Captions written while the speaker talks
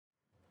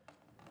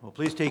Well,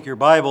 please take your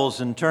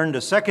Bibles and turn to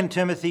 2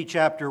 Timothy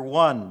chapter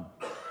 1.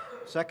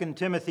 2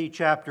 Timothy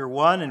chapter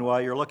 1, and while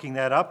you're looking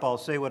that up, I'll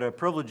say what a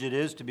privilege it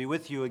is to be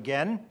with you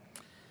again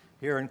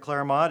here in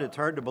Claremont. It's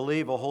hard to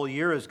believe a whole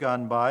year has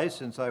gone by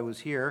since I was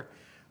here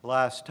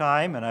last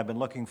time, and I've been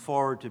looking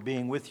forward to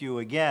being with you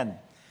again.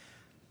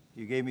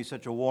 You gave me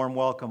such a warm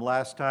welcome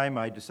last time,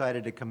 I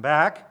decided to come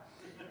back,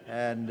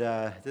 and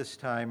this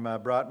time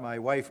brought my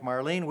wife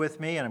Marlene with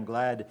me, and I'm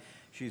glad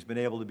she's been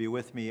able to be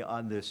with me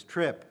on this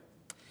trip.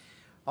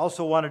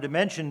 Also wanted to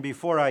mention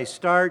before I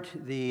start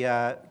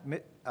the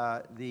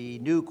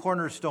new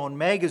Cornerstone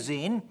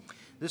magazine.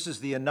 This is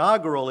the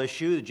inaugural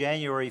issue, the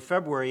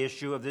January-February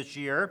issue of this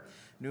year.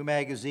 New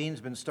magazine's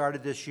been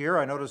started this year.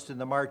 I noticed in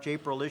the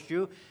March-April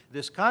issue,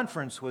 this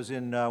conference was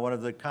in one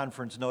of the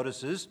conference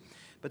notices.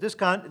 But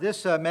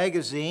this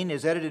magazine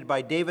is edited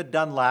by David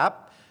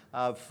Dunlap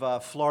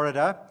of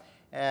Florida,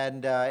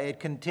 and it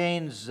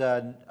contains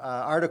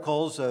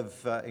articles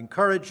of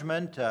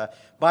encouragement,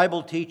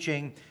 Bible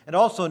teaching, and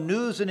also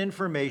news and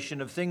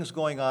information of things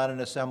going on in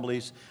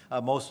assemblies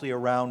mostly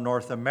around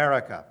North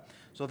America.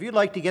 So if you'd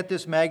like to get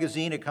this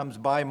magazine, it comes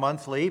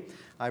bi-monthly.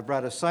 I've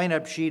brought a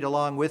sign-up sheet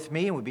along with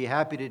me and would be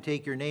happy to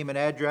take your name and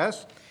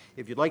address.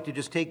 If you'd like to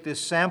just take this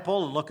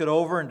sample and look it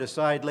over and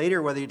decide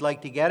later whether you'd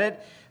like to get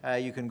it,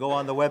 you can go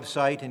on the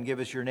website and give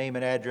us your name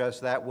and address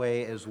that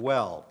way as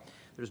well.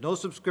 There's no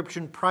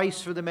subscription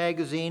price for the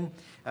magazine.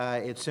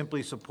 It's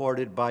simply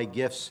supported by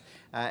gifts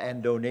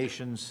and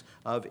donations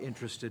of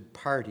interested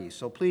parties.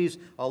 So please,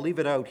 I'll leave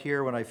it out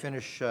here when I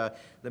finish the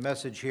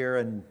message here,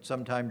 and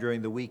sometime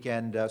during the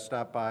weekend,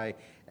 stop by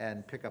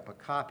and pick up a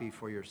copy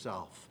for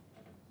yourself.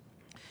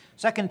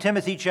 2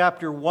 Timothy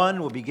chapter 1,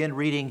 we'll begin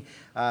reading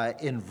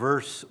in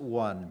verse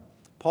 1.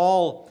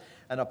 Paul,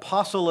 an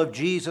apostle of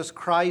Jesus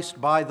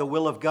Christ by the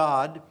will of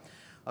God,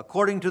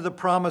 according to the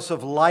promise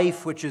of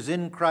life which is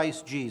in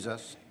Christ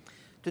Jesus,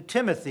 to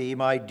Timothy,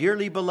 my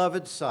dearly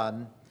beloved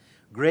son,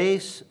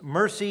 grace,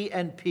 mercy,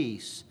 and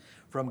peace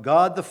from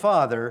God the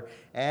Father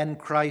and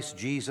Christ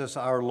Jesus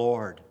our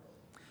Lord.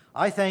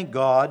 I thank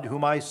God,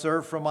 whom I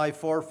serve from my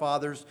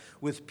forefathers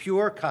with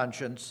pure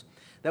conscience,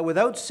 that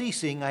without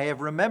ceasing I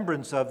have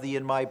remembrance of thee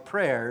in my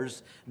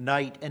prayers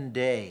night and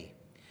day,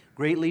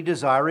 greatly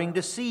desiring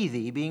to see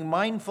thee, being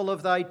mindful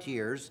of thy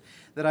tears,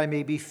 that I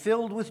may be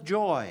filled with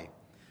joy,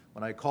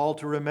 when I call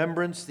to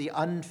remembrance the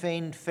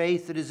unfeigned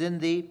faith that is in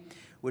thee,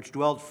 which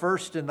dwelt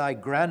first in thy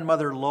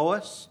grandmother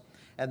Lois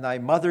and thy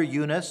mother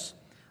Eunice,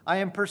 I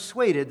am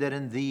persuaded that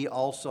in thee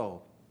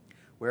also.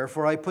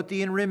 Wherefore I put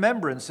thee in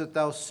remembrance that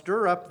thou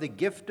stir up the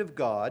gift of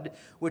God,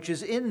 which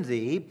is in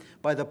thee,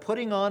 by the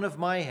putting on of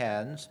my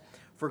hands.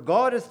 For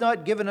God hath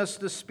not given us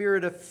the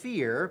spirit of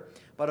fear,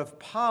 but of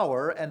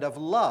power and of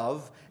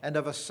love and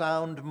of a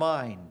sound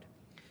mind.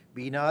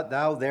 Be not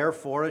thou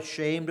therefore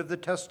ashamed of the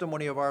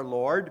testimony of our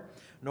Lord,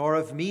 nor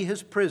of me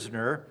his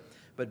prisoner,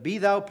 but be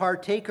thou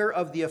partaker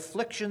of the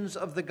afflictions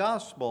of the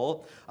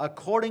gospel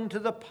according to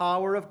the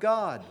power of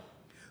God,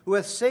 who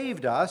hath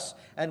saved us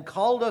and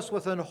called us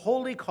with an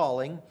holy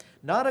calling,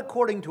 not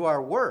according to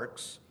our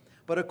works,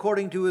 but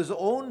according to his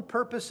own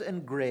purpose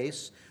and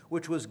grace,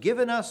 which was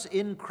given us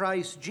in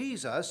Christ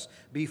Jesus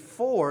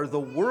before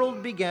the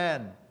world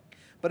began,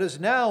 but is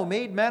now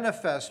made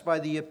manifest by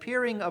the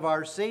appearing of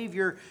our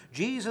Savior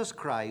Jesus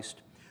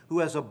Christ, who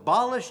has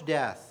abolished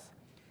death,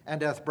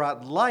 and hath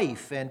brought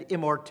life and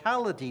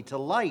immortality to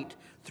light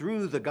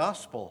through the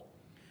gospel,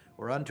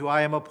 whereunto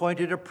I am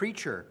appointed a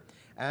preacher,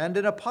 and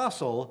an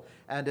apostle,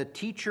 and a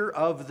teacher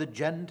of the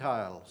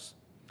Gentiles.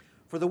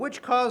 For the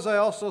which cause I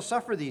also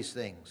suffer these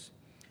things.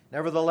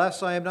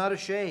 Nevertheless I am not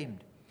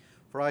ashamed,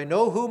 for I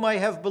know whom I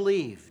have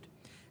believed,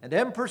 and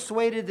am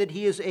persuaded that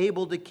he is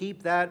able to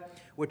keep that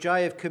which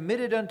I have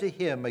committed unto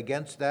him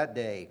against that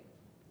day.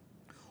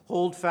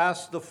 Hold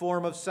fast the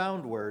form of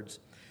sound words,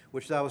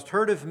 which thou hast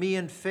heard of me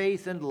in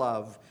faith and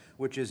love,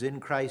 which is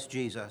in Christ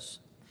Jesus.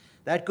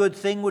 That good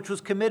thing which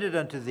was committed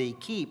unto thee,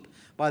 keep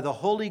by the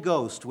Holy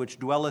Ghost which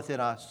dwelleth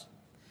in us.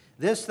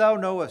 This thou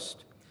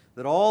knowest,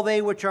 that all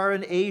they which are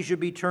in Asia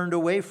be turned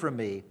away from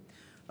me,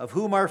 of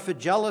whom are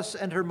Phygellus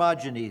and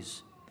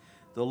Hermogenes.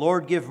 The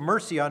Lord give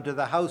mercy unto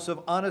the house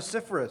of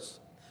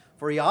Onesiphorus,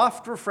 for he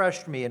oft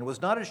refreshed me, and was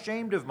not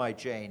ashamed of my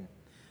chain.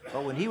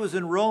 But when he was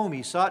in Rome,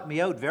 he sought me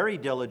out very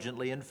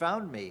diligently, and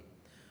found me.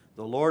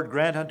 The Lord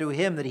grant unto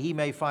him that he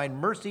may find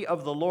mercy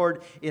of the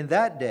Lord in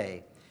that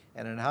day,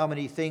 and in how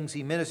many things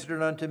he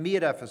ministered unto me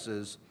at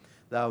Ephesus,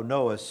 thou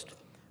knowest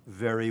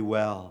very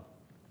well.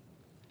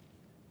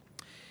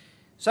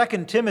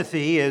 2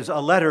 Timothy is a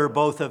letter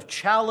both of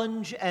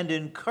challenge and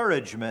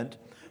encouragement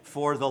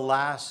for the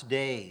last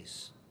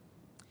days.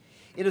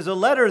 It is a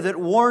letter that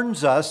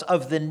warns us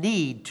of the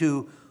need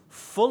to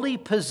fully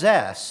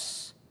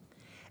possess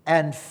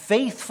and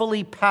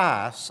faithfully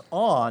pass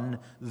on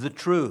the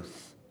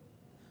truth.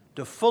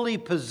 To fully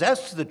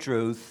possess the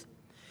truth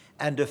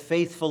and to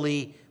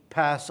faithfully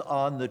pass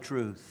on the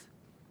truth.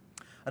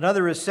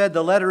 Another has said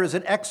the letter is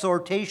an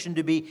exhortation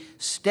to be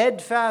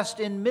steadfast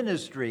in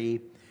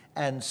ministry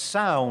and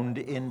sound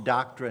in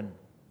doctrine.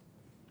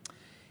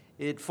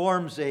 It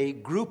forms a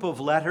group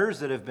of letters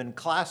that have been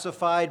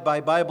classified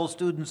by Bible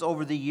students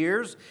over the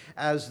years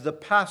as the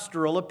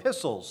pastoral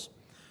epistles,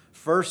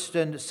 1st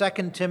and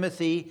 2nd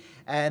Timothy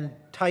and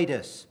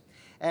Titus.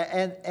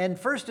 And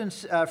First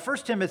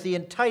Timothy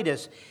and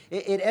Titus,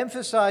 it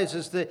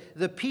emphasizes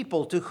the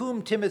people to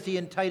whom Timothy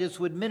and Titus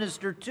would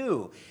minister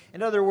to.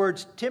 In other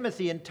words,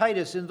 Timothy and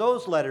Titus in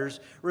those letters,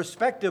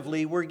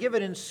 respectively, were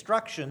given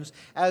instructions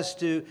as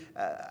to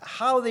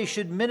how they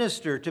should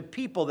minister to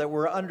people that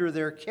were under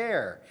their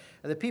care,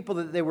 the people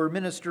that they were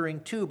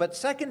ministering to. But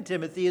 2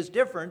 Timothy is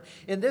different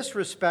in this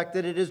respect,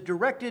 that it is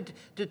directed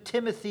to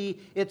Timothy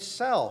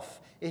himself.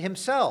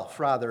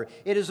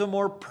 It is a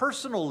more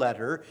personal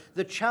letter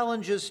that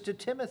challenges to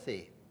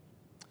Timothy.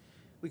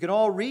 We can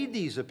all read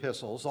these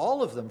epistles,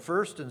 all of them,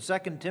 1st and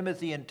 2nd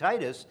Timothy and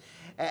Titus,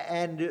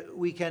 and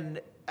we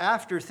can,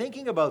 after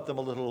thinking about them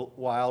a little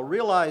while,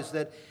 realize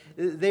that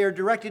they are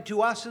directed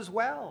to us as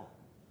well,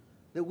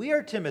 that we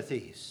are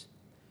Timothys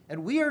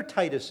and we are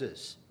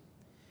Tituses,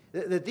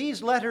 that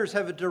these letters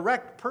have a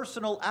direct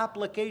personal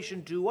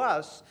application to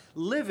us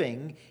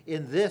living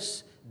in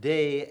this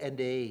day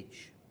and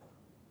age.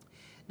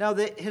 Now,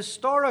 the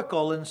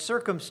historical and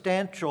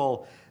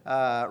circumstantial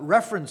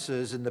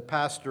references in the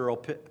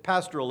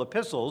pastoral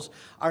epistles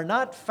are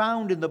not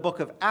found in the book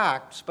of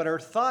Acts, but are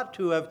thought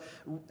to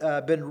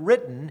have been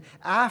written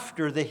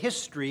after the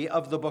history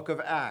of the book of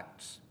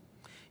Acts.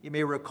 You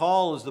may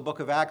recall, as the book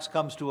of Acts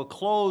comes to a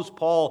close,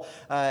 Paul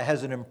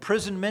has an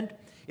imprisonment.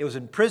 He was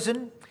in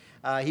prison.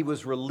 He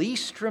was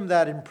released from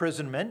that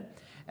imprisonment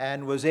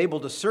and was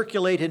able to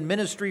circulate in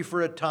ministry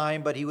for a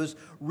time, but he was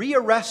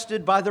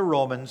rearrested by the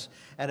Romans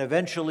and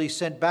eventually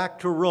sent back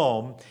to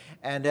Rome.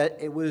 And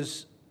it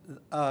was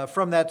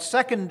from that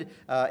second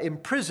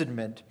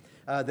imprisonment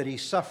that he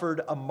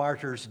suffered a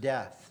martyr's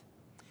death.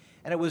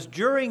 And it was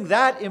during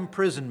that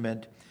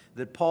imprisonment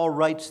that Paul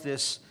writes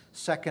this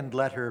second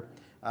letter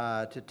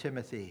to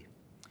Timothy.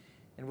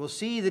 And we'll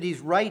see that he's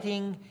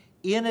writing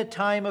in a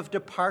time of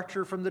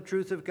departure from the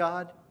truth of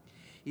God.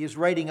 He is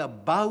writing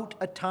about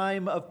a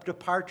time of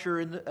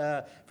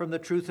departure from the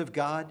truth of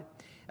God.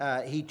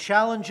 He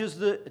challenges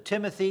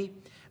Timothy,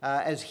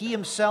 as he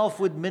himself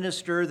would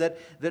minister,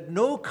 that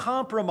no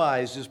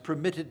compromise is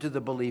permitted to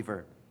the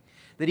believer.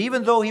 That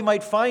even though he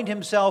might find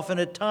himself in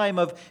a time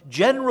of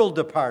general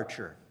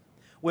departure,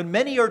 when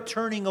many are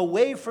turning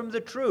away from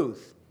the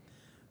truth,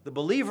 the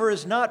believer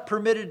is not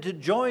permitted to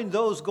join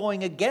those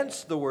going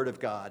against the Word of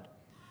God,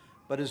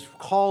 but is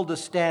called to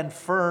stand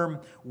firm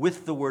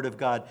with the Word of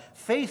God.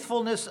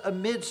 Faithfulness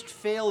amidst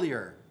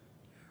failure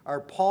are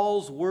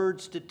Paul's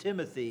words to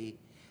Timothy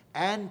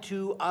and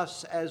to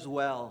us as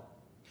well.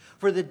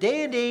 For the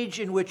day and age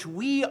in which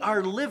we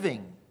are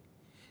living,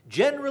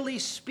 generally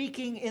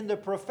speaking in the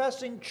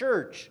professing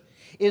church,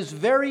 is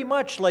very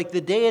much like the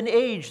day and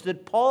age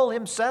that Paul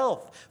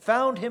himself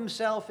found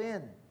himself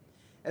in.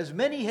 As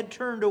many had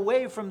turned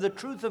away from the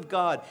truth of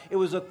God, it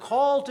was a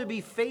call to be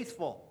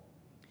faithful.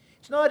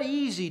 It's not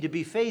easy to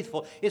be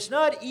faithful. It's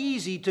not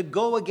easy to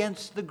go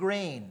against the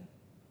grain.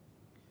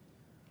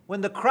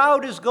 When the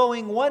crowd is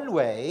going one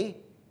way,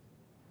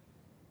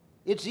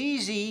 it's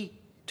easy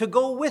to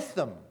go with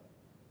them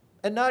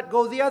and not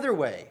go the other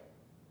way.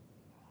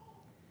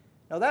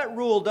 Now, that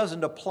rule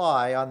doesn't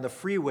apply on the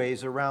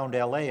freeways around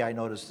LA, I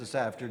noticed this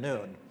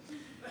afternoon.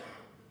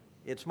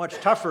 It's much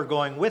tougher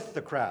going with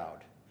the crowd,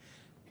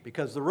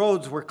 because the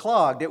roads were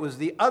clogged. It was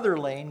the other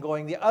lane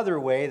going the other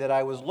way that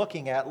I was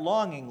looking at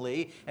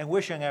longingly and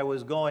wishing I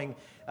was going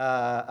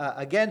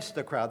against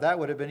the crowd. That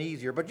would have been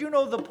easier. But you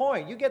know the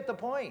point. You get the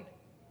point.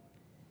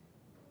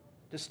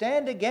 To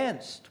stand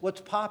against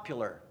what's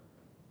popular,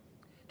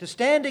 to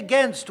stand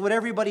against what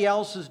everybody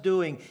else is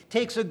doing,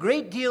 takes a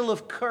great deal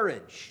of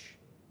courage.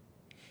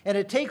 And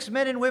it takes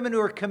men and women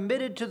who are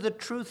committed to the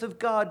truth of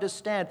God to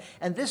stand.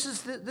 And this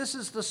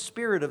is the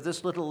spirit of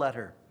this little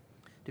letter,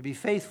 to be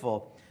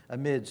faithful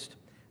amidst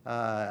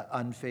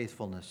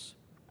unfaithfulness.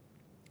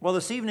 Well,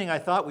 this evening I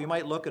thought we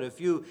might look at a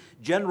few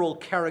general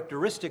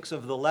characteristics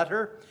of the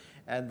letter,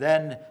 and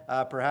then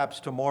perhaps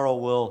tomorrow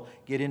we'll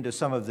get into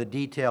some of the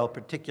detail,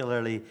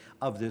 particularly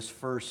of this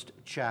first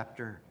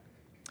chapter.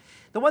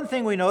 The one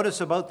thing we notice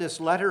about this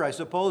letter, I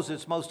suppose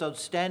its most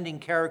outstanding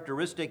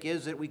characteristic,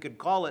 is that we could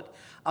call it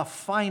a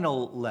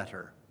final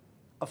letter.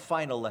 A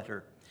final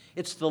letter.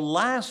 It's the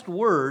last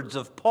words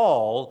of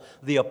Paul,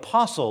 the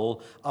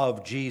apostle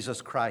of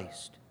Jesus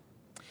Christ.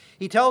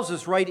 He tells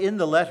us right in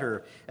the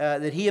letter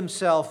that he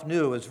himself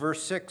knew, as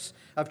verse 6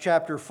 of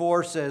chapter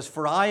 4 says,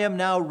 "For I am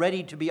now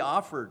ready to be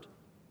offered,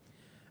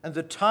 and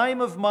the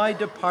time of my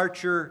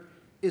departure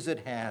is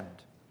at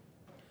hand.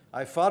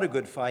 I fought a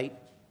good fight.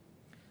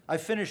 I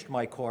finished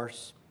my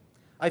course.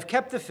 I've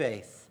kept the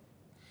faith.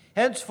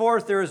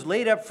 Henceforth there is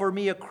laid up for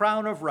me a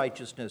crown of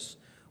righteousness,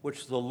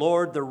 which the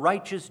Lord, the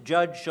righteous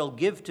judge, shall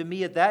give to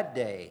me at that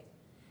day,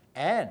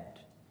 and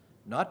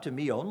not to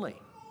me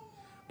only,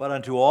 but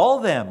unto all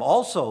them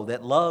also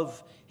that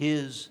love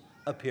his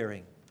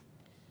appearing."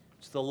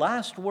 It's the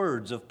last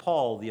words of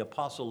Paul, the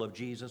apostle of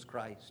Jesus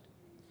Christ.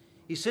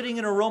 He's sitting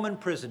in a Roman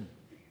prison,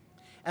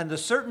 and the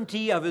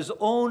certainty of his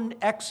own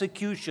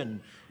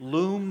execution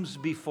looms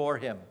before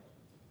him.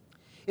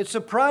 It's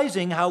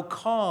surprising how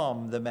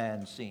calm the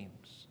man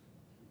seems.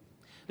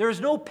 There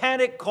is no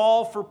panic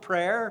call for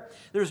prayer.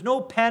 There's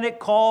no panic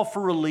call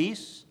for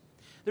release.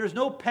 There's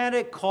no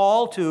panic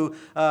call to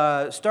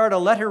start a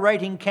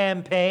letter-writing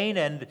campaign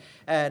and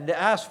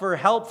ask for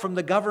help from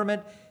the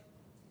government.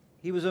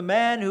 He was a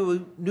man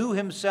who knew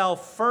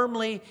himself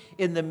firmly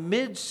in the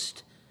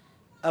midst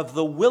of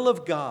the will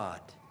of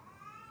God.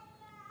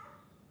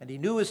 And he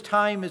knew his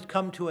time had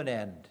come to an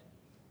end.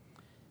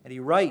 And he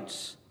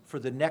writes for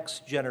the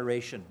next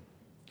generation.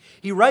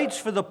 He writes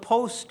for the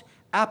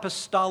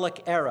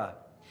post-apostolic era,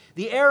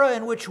 the era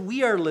in which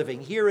we are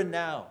living here and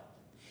now,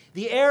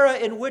 the era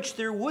in which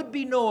there would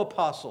be no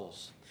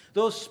apostles,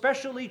 those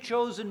specially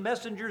chosen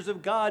messengers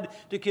of God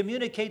to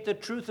communicate the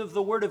truth of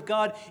the Word of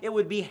God. It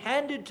would be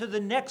handed to the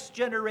next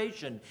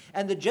generation,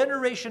 and the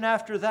generation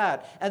after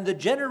that, and the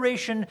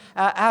generation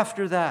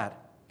after that.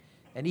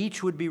 And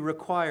each would be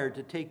required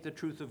to take the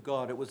truth of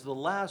God. It was the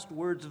last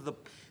words of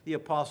the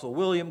apostle.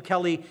 William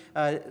Kelly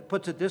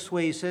puts it this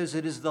way. He says,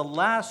 "It is the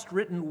last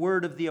written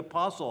word of the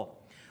apostle,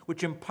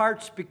 which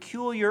imparts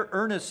peculiar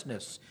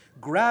earnestness,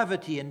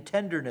 gravity, and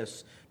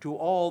tenderness to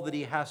all that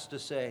he has to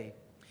say."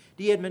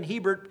 D. Edmund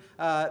Hebert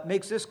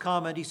makes this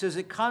comment. He says,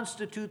 "It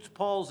constitutes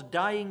Paul's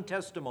dying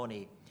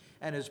testimony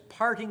and his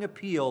parting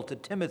appeal to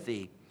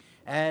Timothy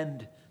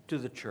and to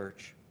the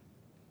church."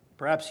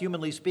 Perhaps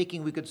humanly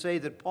speaking, we could say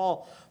that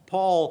Paul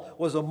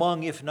was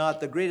among, if not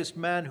the greatest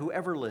man who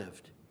ever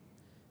lived.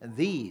 And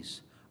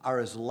these are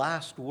his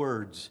last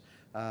words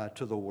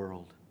to the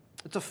world.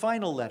 It's a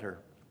final letter.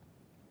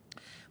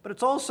 But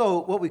it's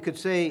also what we could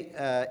say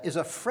is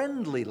a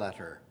friendly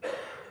letter.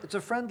 It's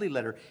a friendly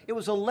letter. It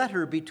was a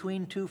letter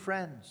between two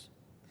friends.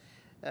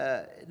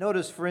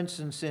 Notice, for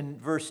instance, in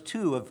verse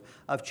 2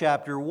 of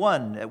chapter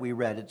 1 that we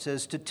read, it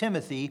says, "To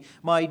Timothy,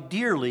 my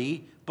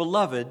dearly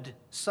beloved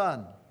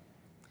son."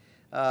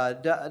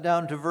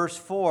 Down to verse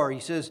 4, he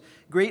says,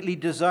 "Greatly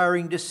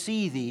desiring to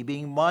see thee,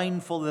 being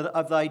mindful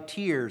of thy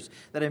tears,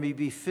 that I may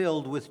be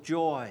filled with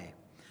joy."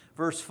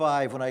 Verse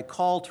 5, "When I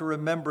call to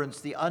remembrance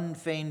the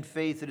unfeigned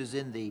faith that is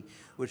in thee,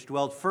 which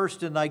dwelt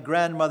first in thy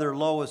grandmother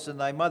Lois and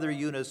thy mother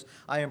Eunice,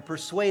 I am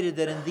persuaded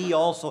that in thee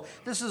also."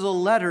 This is a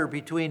letter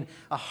between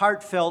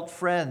heartfelt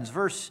friends.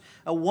 Verse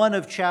 1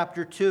 of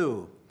chapter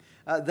 2,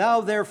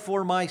 "Thou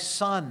therefore, my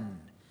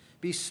son,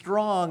 be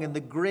strong in the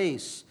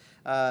grace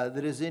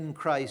that is in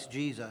Christ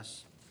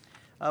Jesus."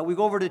 We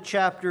go over to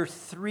chapter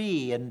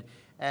 3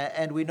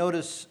 and we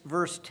notice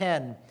verse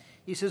 10.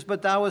 He says,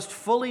 "But thou hast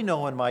fully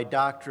known my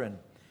doctrine,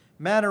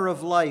 manner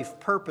of life,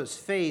 purpose,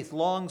 faith,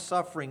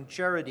 long-suffering,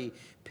 charity,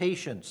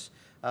 patience,"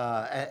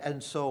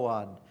 and so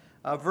on.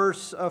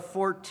 Verse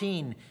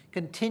 14,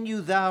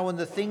 "Continue thou in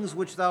the things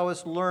which thou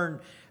hast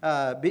learned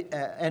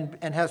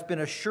and hast been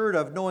assured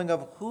of, knowing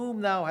of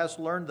whom thou hast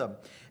learned them,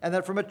 and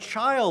that from a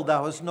child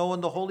thou hast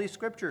known the Holy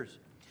Scriptures."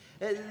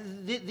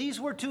 These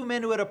were two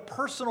men who had a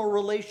personal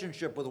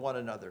relationship with one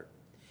another.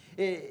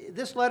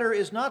 This letter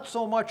is not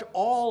so much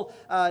all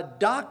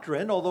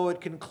doctrine, although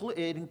it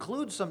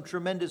includes some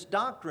tremendous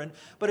doctrine,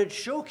 but it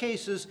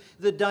showcases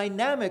the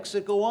dynamics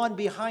that go on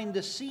behind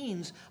the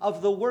scenes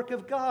of the work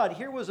of God.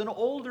 Here was an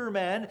older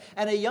man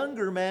and a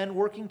younger man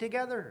working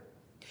together.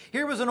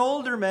 Here was an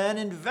older man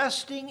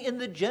investing in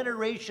the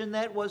generation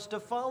that was to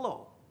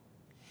follow.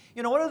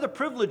 You know, one of the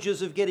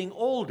privileges of getting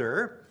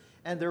older,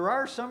 and there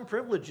are some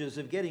privileges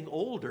of getting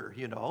older,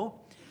 you know,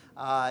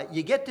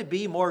 you get to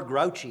be more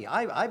grouchy.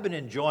 I've been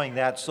enjoying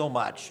that so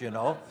much, you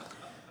know.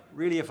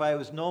 Really, if I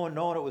was known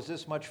it was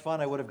this much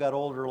fun, I would have got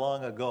older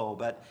long ago.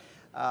 But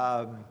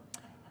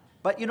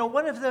you know,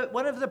 one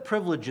of the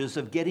privileges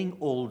of getting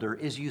older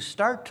is you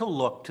start to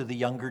look to the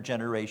younger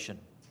generation,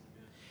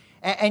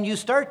 and you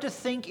start to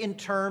think in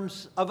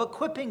terms of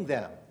equipping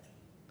them.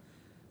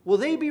 Will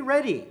they be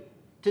ready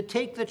to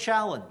take the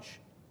challenge?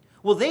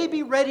 Will they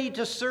be ready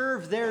to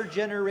serve their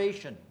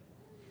generation?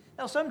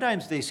 Now,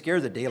 sometimes they scare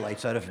the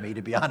daylights out of me,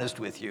 to be honest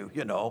with you,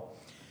 you know.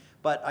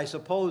 But I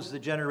suppose the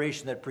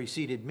generation that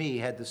preceded me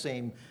had the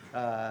same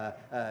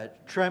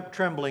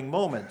trembling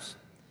moments.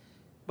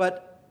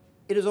 But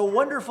it is a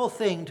wonderful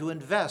thing to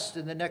invest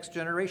in the next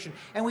generation.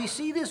 And we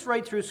see this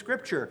right through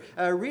Scripture.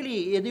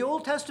 Really, in the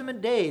Old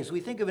Testament days, we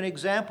think of an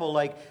example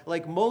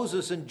like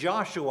Moses and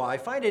Joshua. I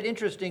find it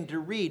interesting to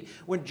read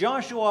when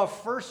Joshua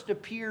first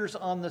appears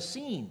on the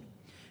scene.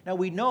 Now,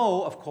 we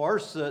know, of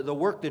course, the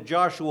work that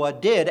Joshua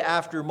did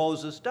after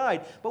Moses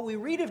died, but we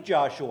read of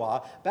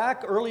Joshua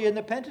back early in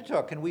the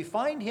Pentateuch, and we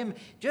find him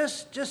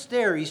just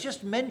there. He's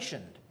just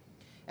mentioned,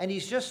 and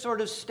he's just sort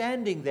of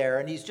standing there,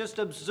 and he's just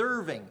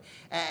observing,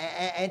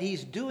 and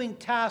he's doing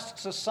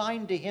tasks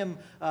assigned to him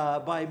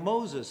by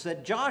Moses.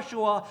 That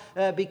Joshua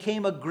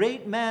became a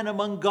great man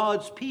among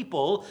God's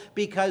people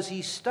because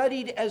he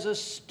studied as a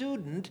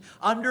student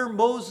under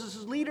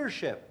Moses'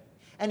 leadership,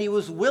 and he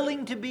was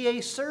willing to be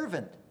a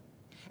servant.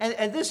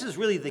 And this is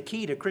really the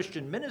key to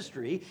Christian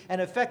ministry.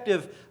 An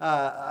effective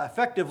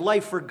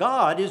life for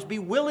God is be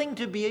willing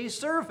to be a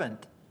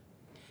servant.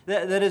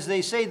 That as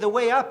they say, the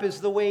way up is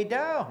the way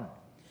down.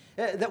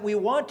 that we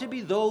want to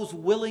be those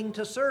willing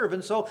to serve.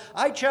 And so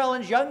I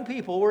challenge young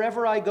people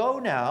wherever I go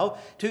now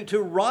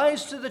to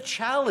rise to the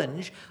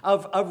challenge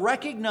of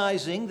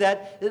recognizing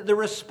that the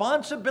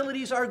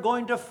responsibilities are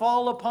going to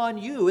fall upon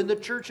you in the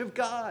church of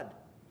God.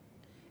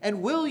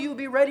 And will you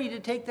be ready to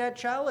take that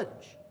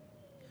challenge?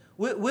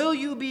 Will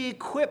you be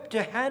equipped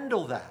to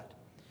handle that?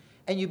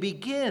 And you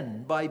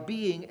begin by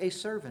being a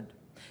servant.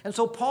 And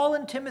so Paul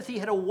and Timothy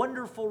had a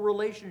wonderful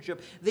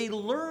relationship. They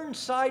learned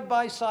side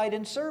by side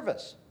in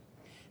service.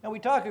 Now, we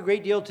talk a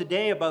great deal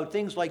today about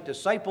things like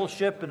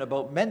discipleship and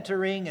about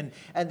mentoring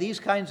and these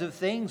kinds of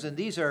things, and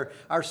these are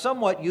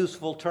somewhat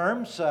useful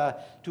terms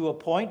to a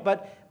point.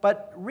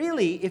 But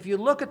really, if you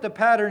look at the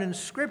pattern in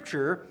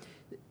Scripture,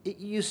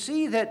 you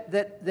see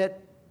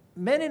that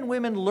men and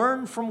women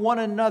learned from one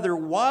another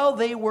while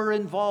they were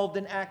involved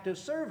in active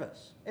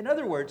service. In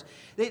other words,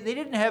 they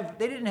didn't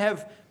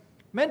have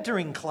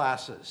mentoring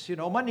classes.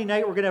 Monday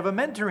night we're going to have a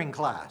mentoring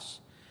class.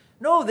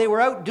 No, they were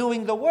out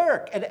doing the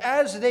work, and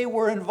as they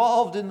were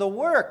involved in the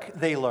work,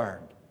 they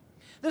learned.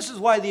 This is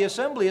why the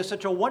assembly is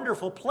such a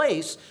wonderful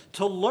place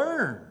to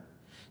learn,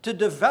 to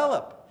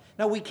develop.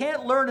 Now, we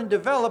can't learn and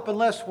develop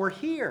unless we're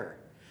here.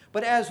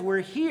 But as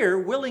we're here,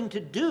 willing to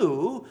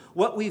do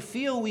what we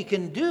feel we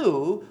can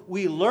do,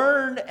 we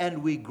learn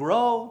and we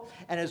grow.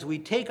 And as we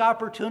take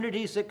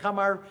opportunities that come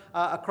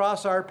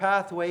across our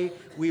pathway,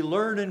 we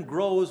learn and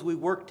grow as we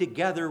work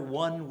together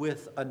one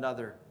with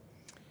another.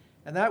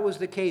 And that was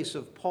the case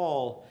of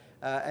Paul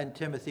and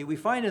Timothy. We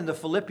find in the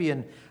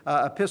Philippian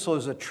epistle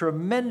is a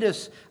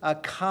tremendous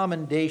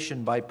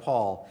commendation by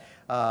Paul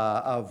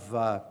of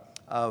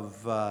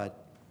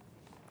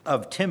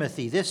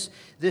Timothy,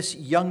 this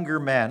younger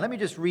man. Let me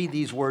just read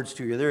these words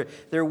to you.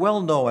 They're well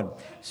known.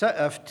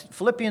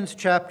 Philippians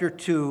chapter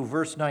 2,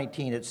 verse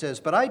 19, it says,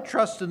 "But I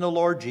trust in the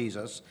Lord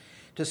Jesus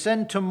to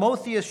send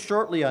Timotheus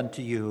shortly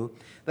unto you,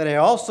 that I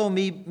also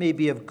may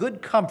be of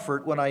good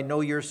comfort when I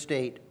know your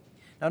state."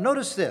 Now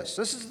notice this.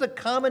 This is the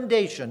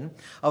commendation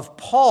of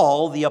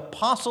Paul, the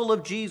apostle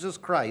of Jesus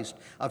Christ,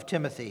 of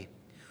Timothy.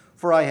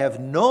 "For I have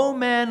no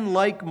man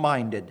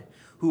like-minded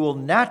who will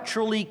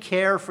naturally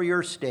care for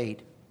your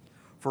state.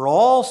 For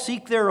all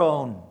seek their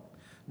own,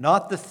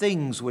 not the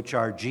things which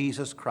are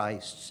Jesus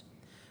Christ's.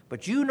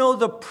 But you know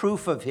the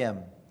proof of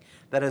him,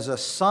 that as a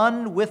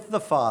son with the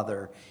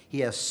Father,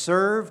 he has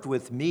served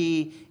with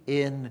me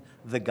in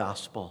the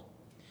gospel."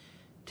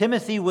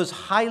 Timothy was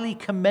highly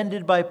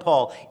commended by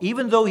Paul.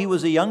 Even though he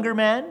was a younger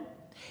man,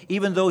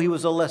 even though he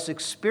was a less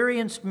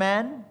experienced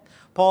man,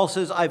 Paul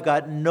says, "I've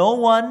got no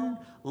one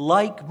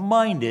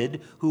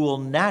like-minded who will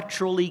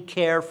naturally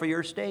care for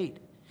your state."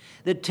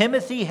 That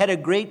Timothy had a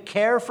great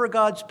care for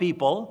God's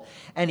people,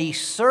 and he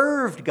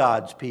served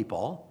God's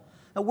people.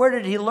 Now, where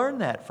did he learn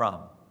that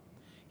from?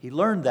 He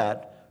learned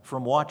that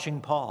from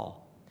watching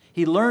Paul.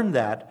 He learned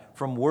that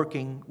from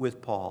working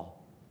with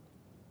Paul.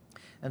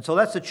 And so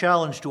that's a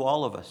challenge to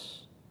all of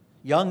us,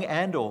 young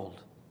and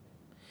old.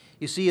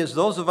 You see, as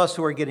those of us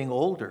who are getting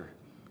older,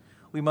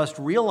 we must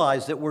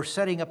realize that we're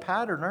setting a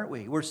pattern, aren't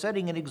we? We're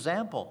setting an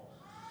example.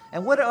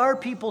 And what are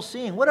people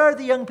seeing? What are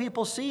the young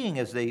people seeing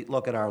as they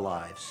look at our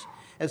lives,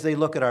 as they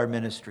look at our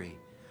ministry?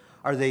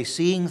 Are they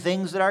seeing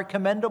things that are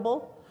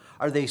commendable?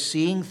 Are they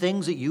seeing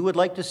things that you would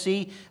like to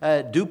see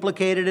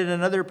duplicated in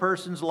another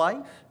person's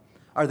life?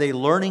 Are they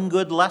learning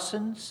good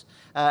lessons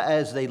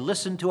as they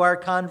listen to our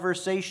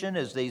conversation,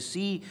 as they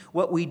see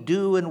what we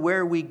do and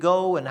where we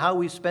go and how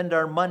we spend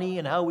our money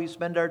and how we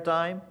spend our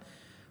time?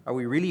 Are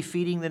we really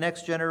feeding the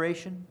next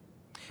generation?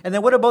 And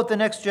then what about the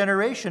next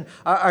generation?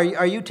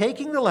 Are you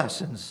taking the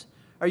lessons?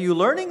 Are you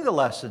learning the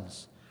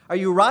lessons? Are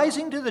you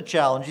rising to the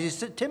challenge?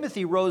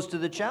 Timothy rose to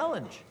the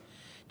challenge.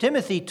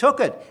 Timothy took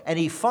it, and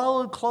he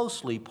followed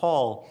closely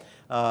Paul,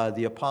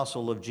 the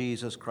apostle of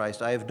Jesus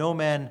Christ. "I have no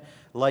man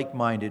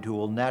like-minded who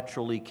will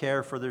naturally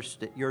care for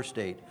your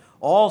state.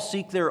 All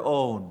seek their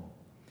own,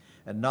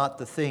 and not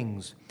the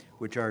things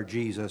which are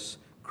Jesus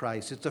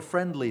Christ." It's a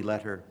friendly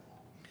letter.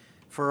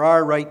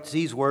 Farrar writes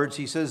these words.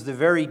 He says, "The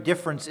very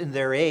difference in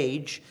their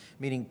age,"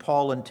 meaning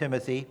Paul and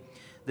Timothy,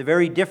 "the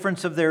very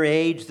difference of their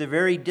age, the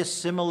very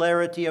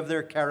dissimilarity of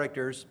their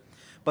characters,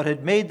 but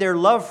had made their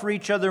love for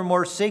each other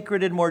more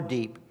sacred and more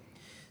deep.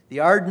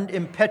 The ardent,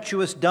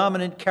 impetuous,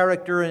 dominant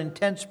character and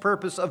intense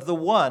purpose of the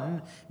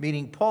one,"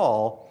 meaning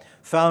Paul,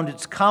 "found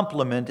its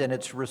complement and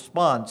its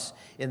response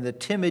in the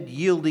timid,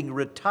 yielding,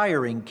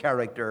 retiring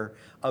character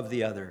of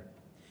the other."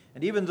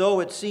 And even though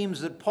it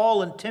seems that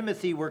Paul and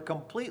Timothy were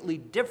completely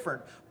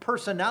different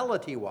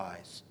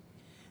personality-wise,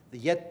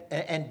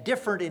 and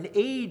different in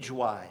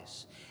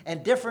age-wise,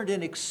 and different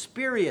in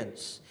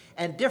experience,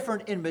 and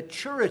different in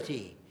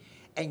maturity,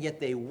 and yet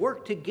they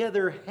work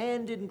together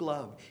hand in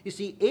glove. You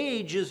see,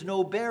 age is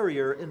no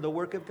barrier in the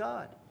work of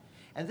God.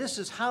 And this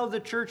is how the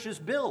church is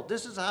built.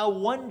 This is how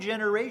one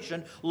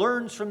generation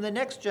learns from the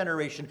next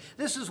generation.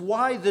 This is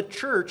why the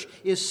church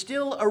is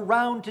still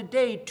around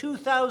today,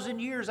 2,000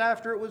 years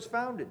after it was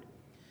founded.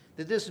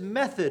 That this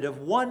method of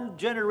one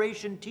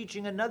generation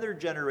teaching another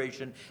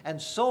generation, and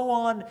so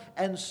on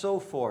and so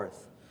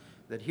forth,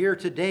 that here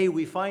today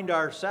we find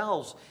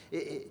ourselves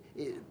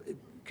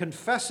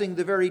confessing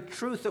the very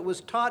truth that was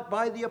taught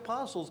by the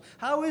apostles.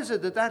 How is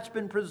it that that's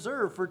been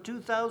preserved for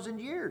 2,000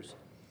 years?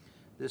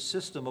 This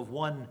system of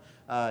one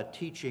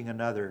teaching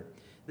another.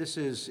 This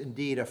is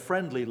indeed a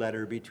friendly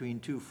letter between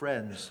two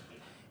friends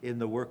in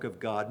the work of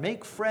God.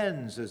 Make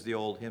friends, as the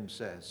old hymn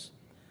says,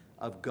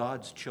 of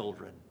God's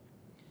children.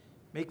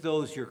 Make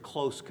those your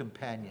close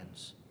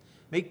companions.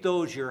 Make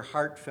those your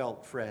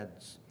heartfelt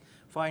friends.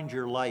 Find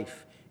your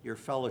life, your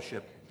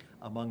fellowship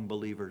among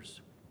believers.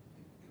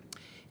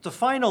 It's a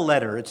final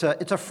letter. It's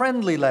a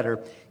friendly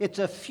letter. It's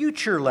a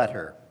future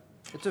letter.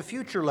 It's a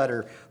future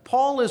letter.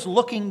 Paul is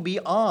looking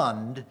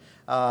beyond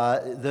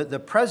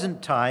the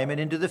present time and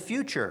into the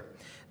future.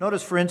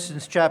 Notice, for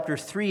instance, chapter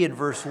 3 and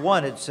verse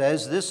 1, it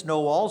says, "This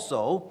know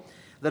also,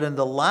 that in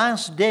the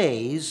last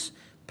days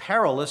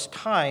perilous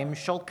times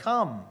shall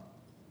come."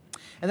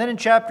 And then in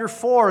chapter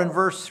 4 and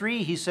verse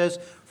 3, he says,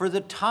 "For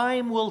the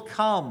time will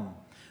come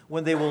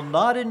when they will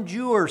not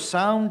endure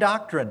sound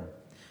doctrine,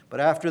 but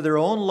after their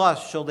own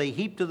lust shall they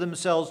heap to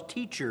themselves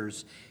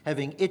teachers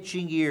having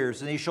itching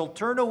ears, and they shall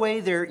turn away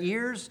their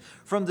ears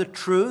from the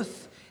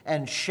truth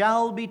and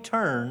shall be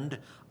turned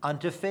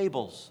unto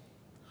fables."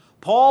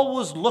 Paul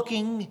was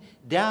looking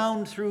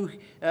down through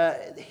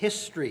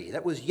history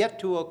that was yet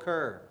to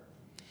occur.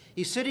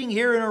 He's sitting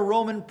here in a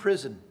Roman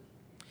prison.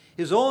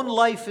 His own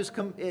life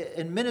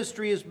and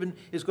ministry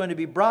is going to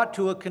be brought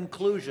to a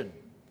conclusion.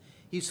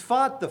 He's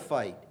fought the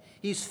fight.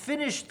 He's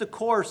finished the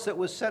course that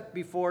was set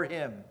before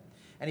him.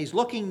 And he's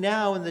looking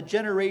now in the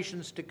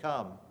generations to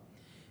come.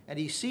 And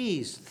he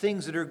sees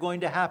things that are going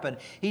to happen.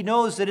 He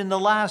knows that in the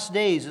last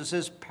days, it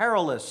says,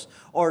 perilous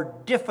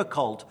or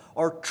difficult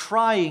or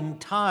trying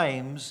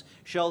times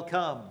shall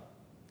come.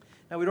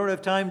 Now, we don't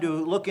have time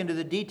to look into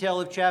the detail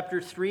of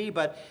chapter 3,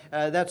 but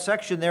that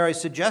section there, I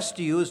suggest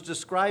to you, is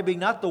describing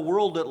not the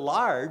world at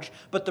large,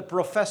 but the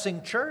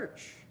professing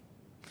church.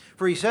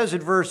 For he says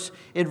in verse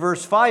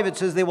 5, it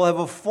says, "They will have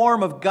a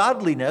form of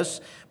godliness,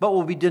 but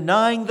will be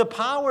denying the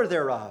power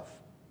thereof."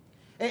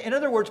 In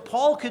other words,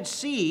 Paul could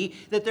see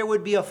that there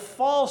would be a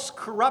false,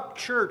 corrupt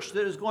church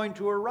that is going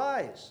to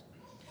arise.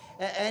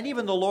 And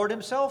even the Lord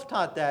himself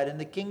taught that in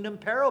the kingdom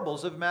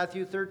parables of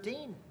Matthew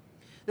 13.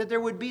 That there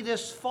would be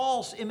this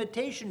false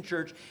imitation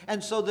church.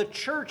 And so the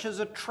church has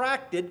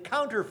attracted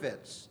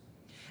counterfeits.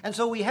 And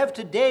so we have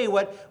today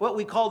what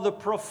we call the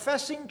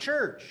professing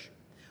church,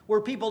 where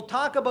people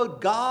talk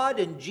about God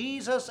and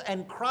Jesus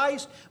and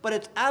Christ, but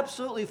it's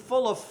absolutely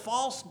full of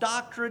false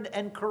doctrine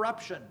and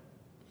corruption.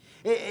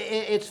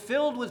 It's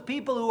filled with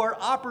people who are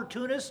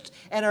opportunists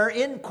and are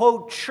in,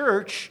 quote,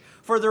 church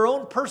for their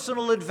own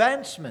personal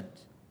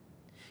advancement.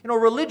 You know,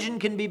 religion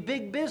can be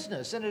big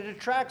business, and it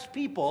attracts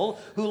people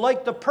who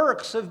like the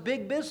perks of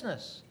big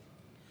business.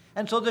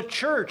 And so the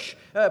church,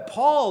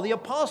 Paul, the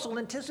apostle,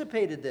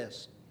 anticipated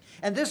this.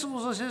 And this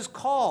was his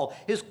call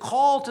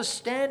to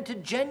stand to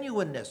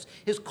genuineness,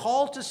 his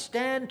call to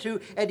stand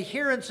to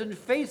adherence and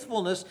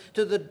faithfulness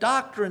to the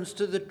doctrines,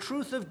 to the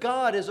truth of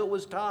God as it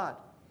was taught.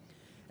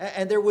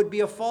 And there would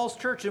be a false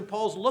church, and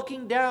Paul's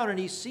looking down and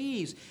he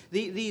sees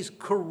these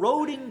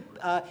corroding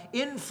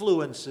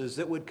influences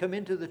that would come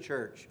into the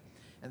church.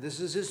 And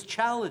this is his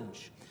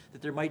challenge,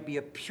 that there might be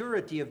a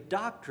purity of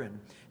doctrine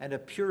and a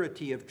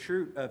purity of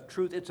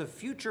truth. It's a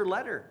future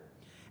letter.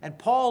 And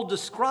Paul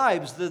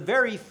describes the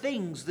very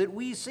things that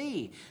we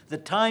see. The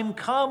time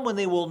come when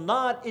they will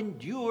not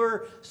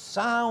endure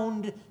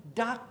sound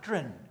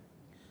doctrine.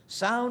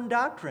 Sound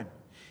doctrine.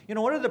 You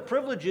know, one of the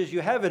privileges you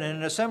have in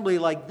an assembly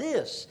like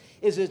this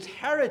is its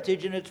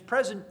heritage and its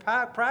present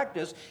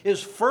practice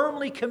is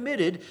firmly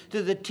committed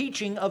to the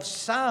teaching of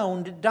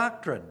sound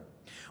doctrine.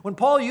 When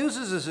Paul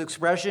uses this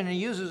expression, and he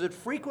uses it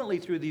frequently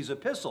through these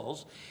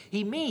epistles,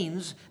 he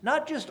means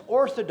not just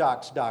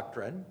orthodox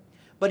doctrine,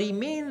 but he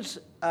means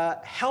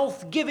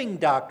health-giving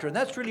doctrine.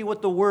 That's really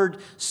what the word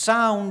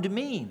sound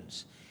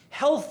means.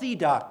 Healthy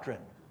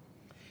doctrine.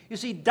 You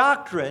see,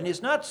 doctrine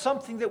is not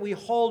something that we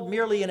hold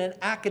merely in an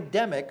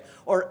academic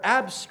or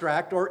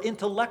abstract or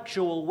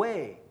intellectual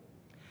way.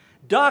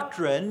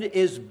 Doctrine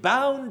is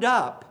bound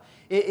up,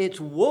 it's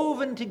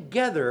woven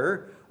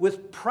together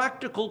with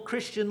practical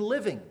Christian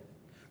living.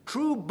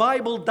 True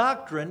Bible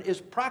doctrine is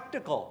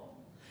practical,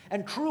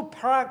 and true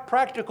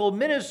practical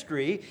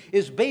ministry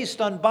is based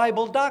on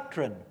Bible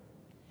doctrine.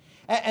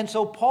 And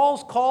so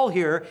Paul's call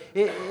here,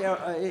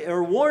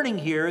 or warning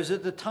here, is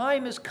that the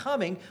time is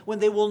coming when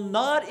they will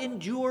not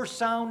endure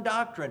sound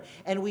doctrine.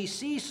 And we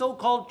see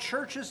so-called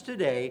churches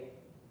today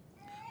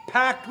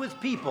packed with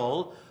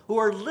people who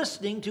are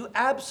listening to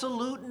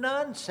absolute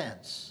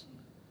nonsense,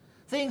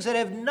 things that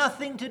have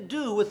nothing to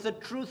do with the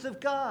truth of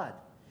God.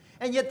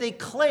 And yet they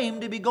claim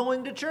to be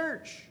going to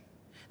church.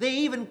 They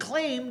even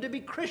claim to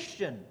be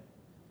Christian.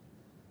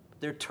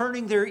 They're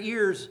turning their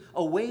ears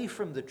away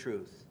from the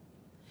truth.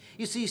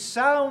 You see,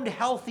 sound,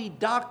 healthy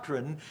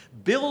doctrine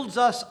builds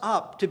us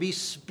up to be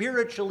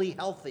spiritually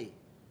healthy.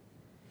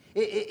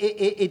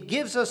 It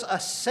gives us a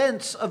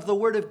sense of the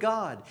Word of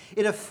God.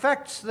 It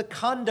affects the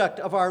conduct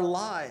of our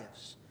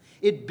lives.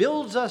 It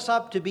builds us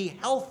up to be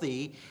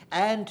healthy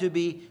and to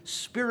be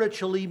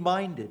spiritually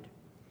minded.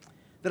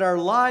 that our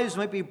lives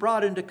might be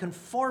brought into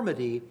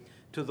conformity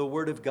to the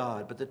Word of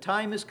God. But the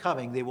time is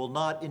coming, they will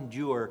not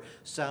endure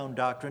sound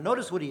doctrine.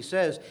 Notice what he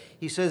says.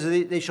 He says,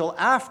 they shall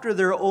after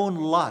their own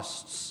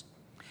lusts,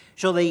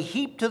 shall they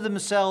heap to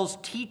themselves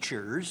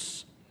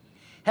teachers,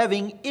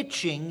 having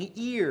itching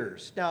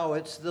ears. Now,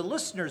 it's the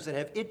listeners that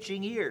have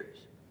itching ears.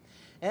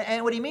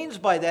 And what he means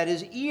by that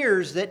is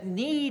ears that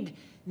need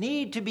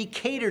to be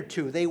catered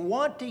to. They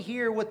want to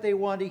hear what they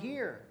want to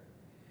hear.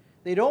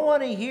 They don't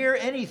want to hear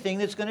anything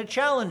that's going to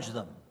challenge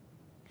them.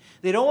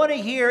 They don't want to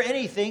hear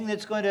anything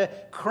that's going to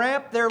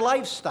cramp their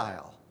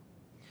lifestyle.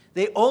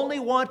 They only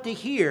want to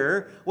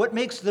hear what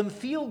makes them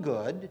feel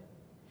good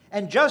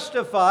and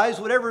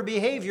justifies whatever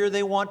behavior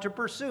they want to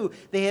pursue.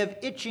 They have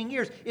itching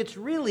ears. It's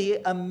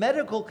really a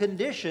medical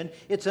condition.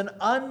 It's an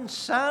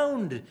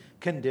unsound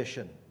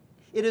condition.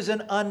 It is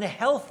an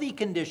unhealthy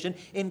condition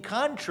in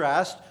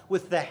contrast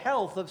with the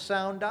health of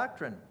sound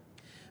doctrine.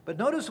 But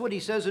notice what he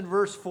says in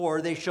verse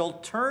 4, they shall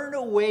turn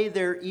away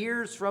their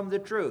ears from the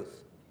truth.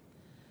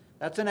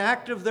 That's an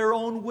act of their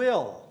own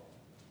will.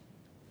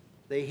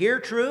 They hear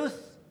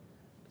truth,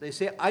 they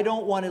say, I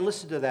don't want to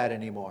listen to that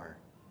anymore.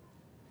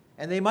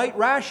 And they might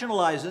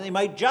rationalize it, they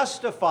might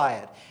justify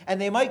it, and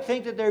they might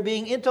think that they're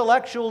being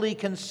intellectually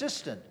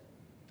consistent.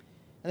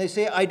 And they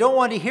say, I don't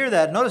want to hear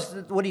that. Notice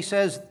what he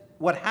says,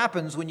 what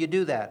happens when you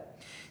do that.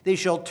 They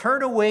shall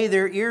turn away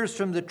their ears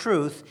from the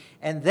truth,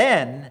 and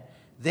then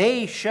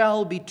they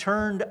shall be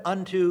turned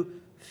unto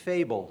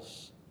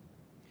fables.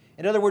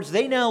 In other words,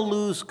 they now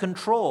lose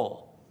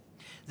control.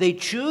 They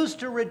choose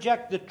to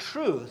reject the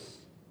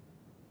truth,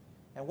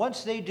 and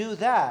once they do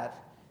that,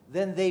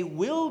 then they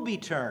will be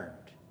turned.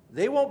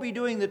 They won't be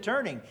doing the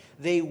turning.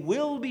 They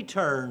will be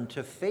turned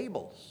to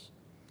fables.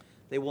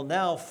 They will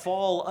now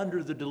fall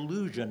under the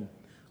delusion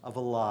of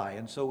a lie.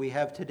 And so we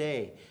have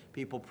today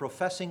people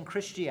professing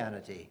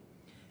Christianity,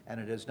 and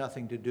it has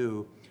nothing to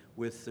do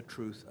with the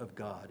truth of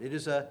God. It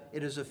is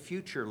a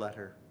future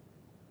letter.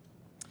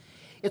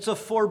 It's a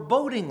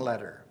foreboding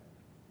letter.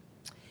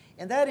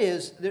 And that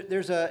is,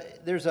 there's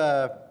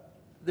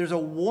a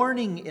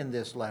warning in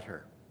this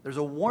letter. There's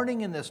a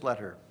warning in this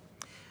letter.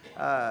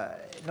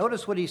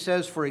 Notice what he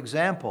says, for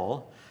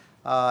example,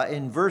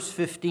 in verse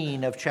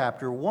 15 of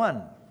chapter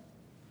 1.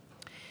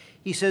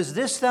 He says,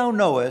 This thou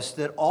knowest,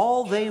 that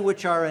all they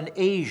which are in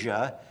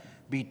Asia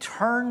be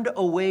turned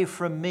away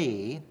from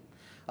me,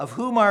 of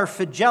whom are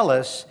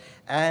Phygellus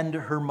and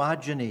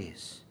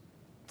Hermogenes.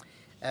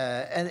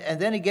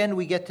 And then again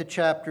we get to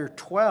chapter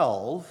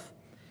 12,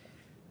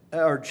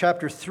 or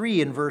chapter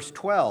 3 in verse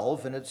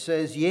 12, and it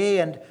says, Yea,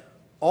 and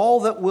all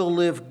that will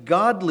live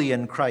godly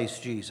in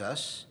Christ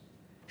Jesus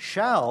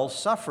shall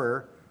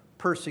suffer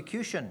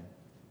persecution.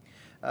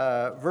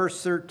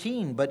 Verse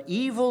 13, But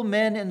evil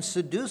men and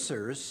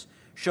seducers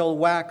shall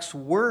wax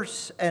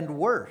worse and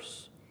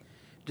worse,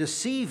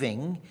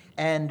 deceiving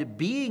and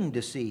being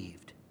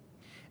deceived.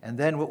 And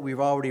then what we've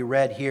already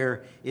read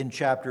here in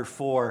chapter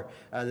 4,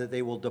 that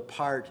they will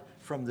depart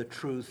from the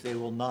truth. They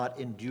will not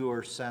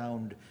endure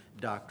sound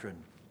doctrine.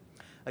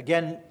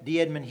 Again,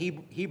 D. Edmund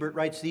Hiebert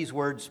writes these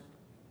words,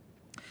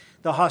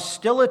 The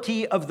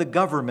hostility of the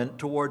government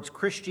towards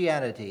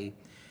Christianity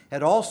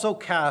had also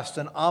cast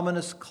an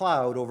ominous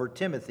cloud over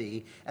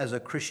Timothy as a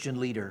Christian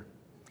leader.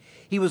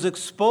 He was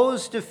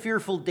exposed to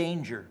fearful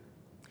danger.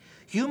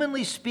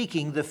 Humanly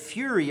speaking, the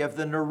fury of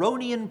the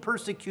Neronian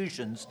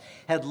persecutions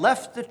had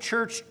left the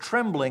church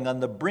trembling on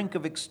the brink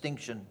of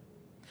extinction.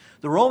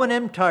 The Roman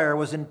Empire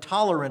was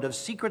intolerant of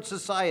secret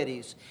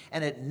societies,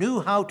 and it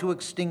knew how to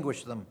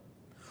extinguish them.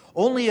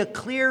 Only a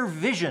clear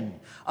vision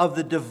of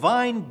the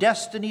divine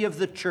destiny of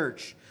the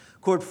church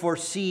could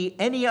foresee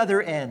any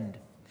other end.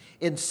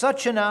 In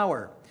such an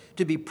hour,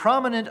 to be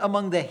prominent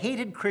among the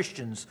hated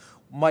Christians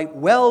might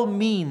well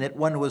mean that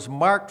one was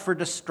marked for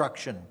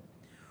destruction.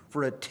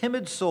 For a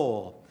timid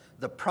soul,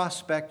 the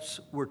prospects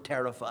were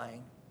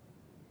terrifying.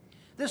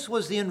 This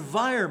was the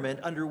environment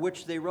under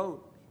which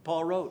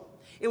Paul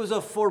wrote. It was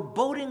a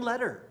foreboding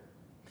letter.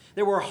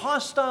 There were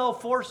hostile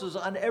forces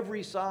on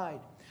every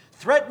side,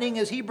 threatening,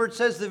 as Hiebert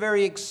says, the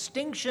very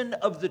extinction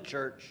of the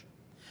church.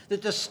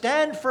 That to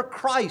stand for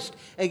Christ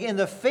in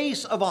the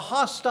face of a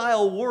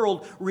hostile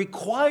world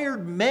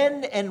required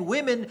men and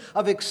women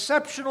of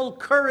exceptional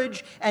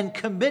courage and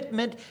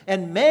commitment,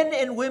 and men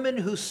and women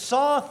who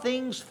saw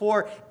things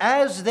for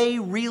as they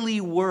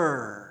really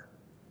were.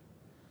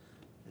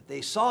 That they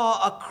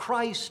saw a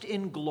Christ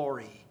in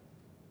glory,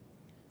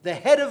 the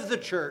head of the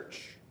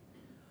church,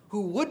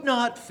 who would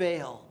not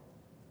fail.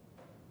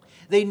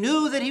 They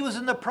knew that he was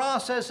in the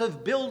process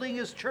of building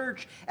his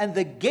church, and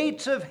the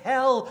gates of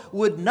hell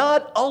would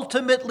not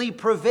ultimately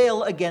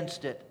prevail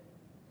against it.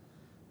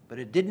 But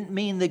it didn't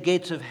mean the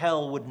gates of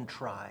hell wouldn't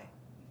try,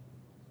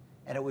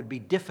 and it would be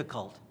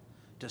difficult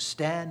to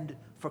stand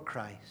for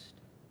Christ.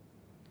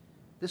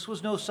 This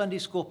was no Sunday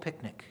school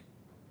picnic.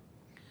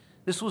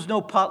 This was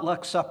no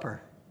potluck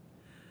supper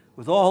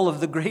with all of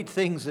the great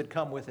things that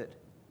come with it.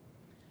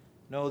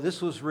 No,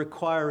 this was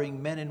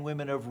requiring men and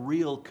women of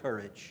real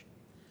courage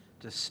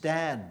to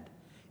stand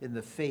in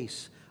the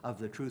face of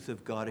the truth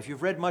of God. If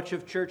you've read much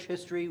of church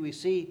history, we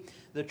see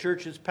the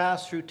church has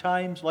passed through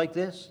times like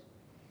this.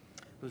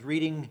 I was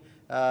reading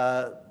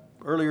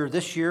earlier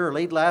this year or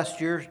late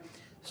last year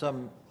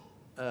some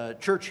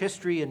church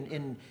history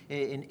in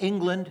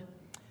England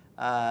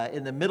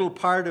in the middle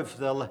part of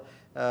the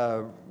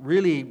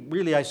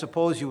really I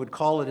suppose you would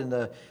call it in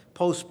the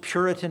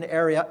post-Puritan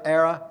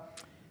era,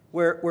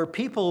 where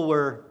people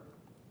were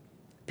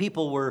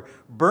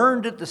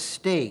burned at the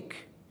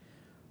stake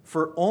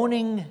for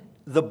owning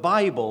the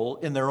Bible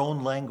in their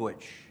own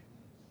language,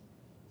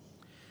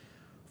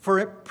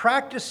 for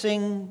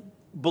practicing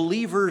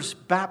believers'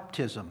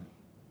 baptism,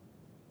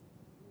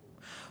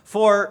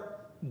 for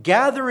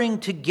gathering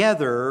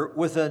together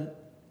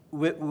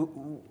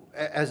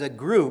as a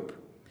group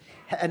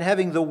and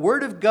having the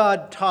Word of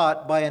God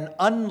taught by an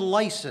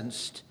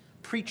unlicensed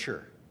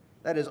preacher,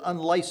 that is,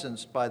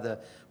 unlicensed by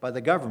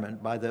the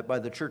government, by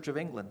the Church of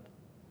England.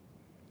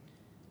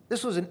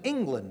 This was in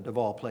England, of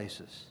all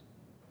places.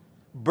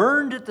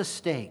 Burned at the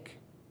stake.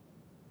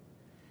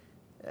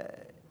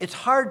 It's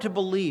hard to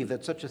believe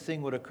that such a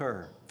thing would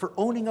occur for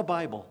owning a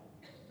Bible.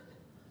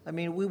 I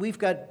mean, we've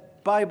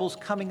got Bibles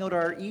coming out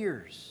our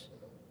ears.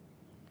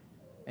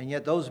 And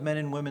yet those men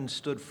and women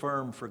stood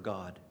firm for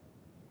God.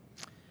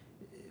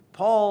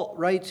 Paul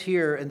writes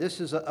here, and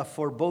this is a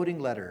foreboding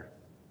letter,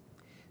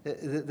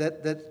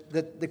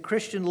 that the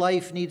Christian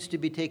life needs to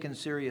be taken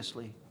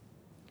seriously.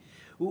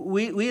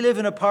 We live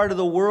in a part of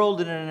the world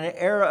and in an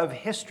era of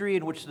history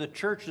in which the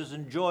church has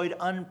enjoyed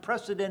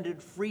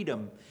unprecedented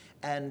freedom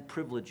and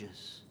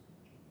privileges.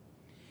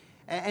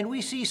 And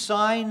we see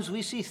signs,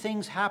 we see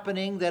things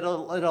happening that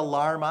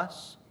alarm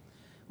us.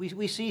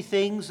 We see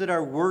things that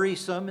are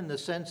worrisome in the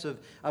sense of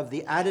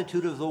the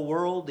attitude of the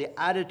world, the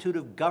attitude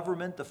of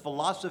government, the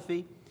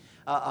philosophy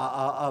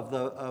of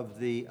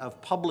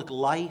public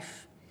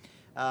life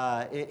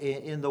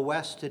in the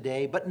West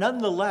today. But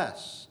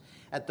nonetheless,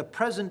 at the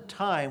present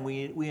time,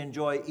 we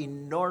enjoy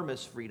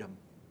enormous freedom.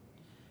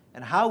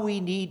 And how we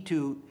need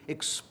to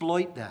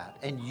exploit that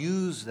and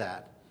use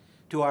that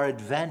to our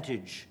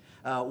advantage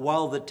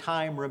while the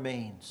time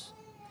remains.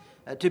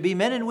 To be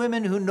men and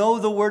women who know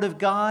the Word of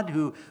God,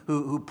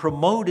 who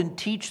promote and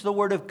teach the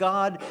Word of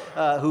God,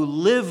 who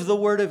live the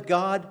Word of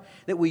God,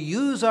 that we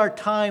use our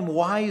time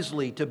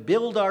wisely to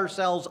build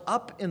ourselves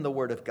up in the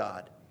Word of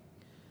God,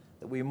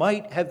 that we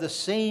might have the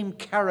same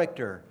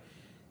character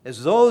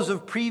as those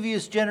of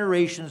previous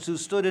generations who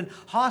stood in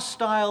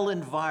hostile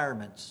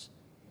environments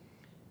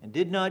and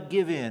did not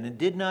give in and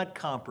did not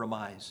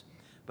compromise,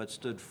 but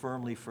stood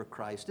firmly for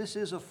Christ. This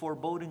is a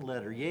foreboding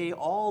letter. Yea,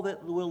 all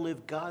that will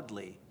live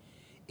godly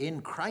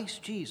in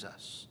Christ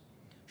Jesus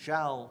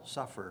shall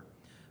suffer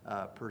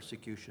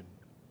persecution.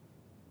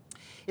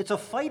 It's a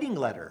fighting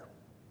letter.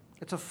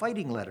 It's a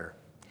fighting letter.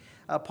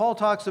 Paul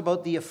talks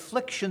about the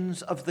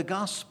afflictions of the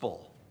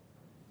gospel.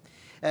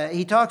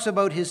 He talks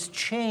about his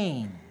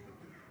chain.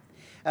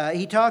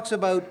 He talks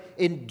about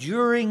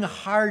enduring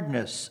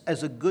hardness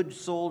as a good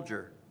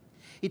soldier.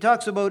 He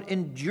talks about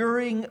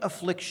enduring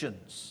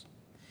afflictions.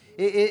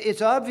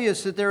 It's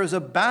obvious that there is a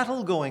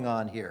battle going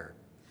on here.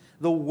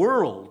 The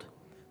world,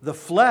 the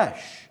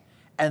flesh,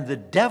 and the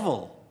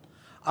devil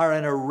are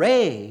an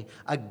array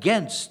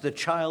against the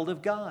child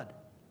of God.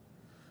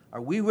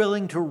 Are we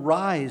willing to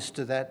rise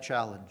to that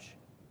challenge?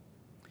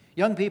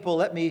 Young people,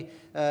 let me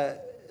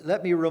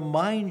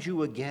remind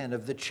you again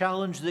of the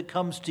challenge that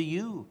comes to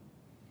you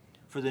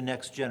for the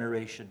next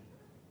generation.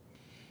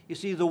 You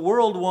see, the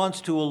world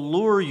wants to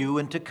allure you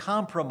into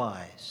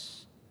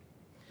compromise.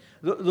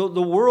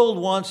 The world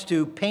wants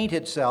to paint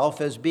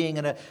itself as being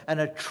an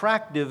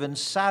attractive and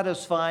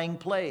satisfying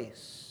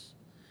place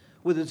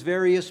with its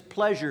various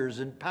pleasures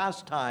and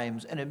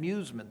pastimes and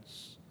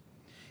amusements.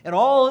 And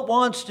all it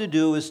wants to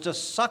do is to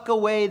suck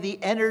away the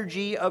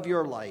energy of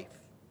your life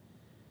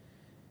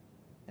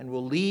and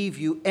will leave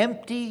you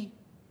empty,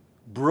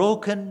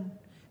 broken,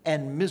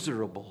 and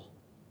miserable.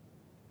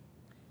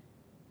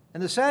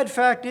 And the sad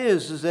fact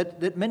is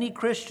that many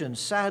Christians,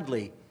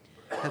 sadly,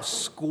 have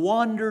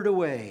squandered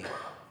away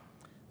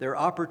their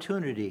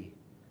opportunity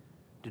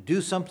to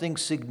do something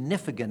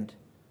significant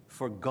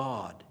for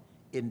God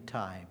in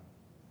time.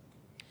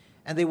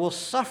 And they will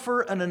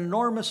suffer an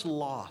enormous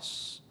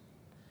loss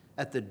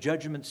at the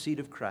judgment seat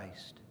of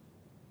Christ.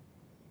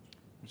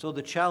 And so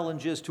the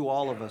challenge is to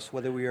all of us,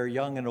 whether we are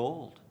young and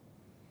old,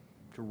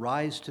 to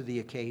rise to the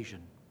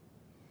occasion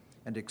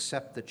and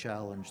accept the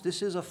challenge.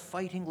 This is a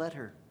fighting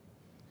letter.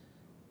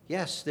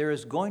 Yes, there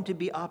is going to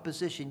be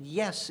opposition.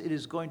 Yes, it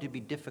is going to be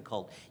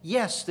difficult.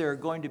 Yes, there are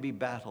going to be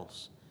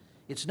battles.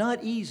 It's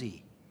not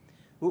easy.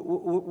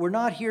 We're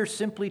not here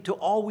simply to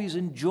always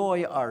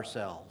enjoy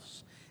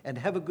ourselves and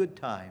have a good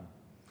time.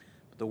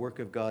 But the work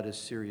of God is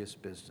serious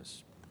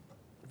business.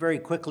 Very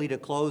quickly to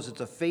close,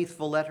 it's a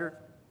faithful letter.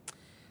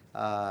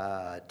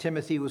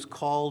 Timothy was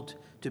called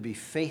to be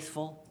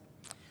faithful.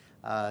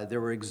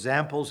 There were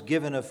examples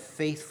given of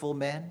faithful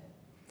men.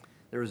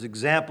 There was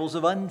examples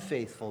of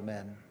unfaithful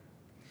men.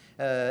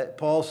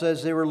 Paul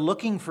says they were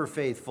looking for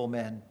faithful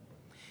men.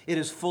 It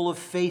is full of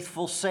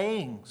faithful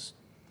sayings.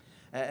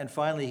 And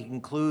finally, he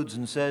concludes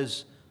and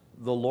says,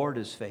 the Lord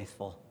is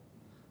faithful.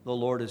 The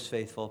Lord is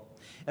faithful.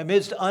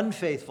 Amidst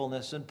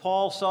unfaithfulness, and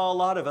Paul saw a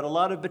lot of it, a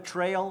lot of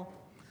betrayal,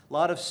 a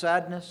lot of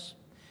sadness.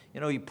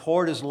 He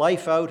poured his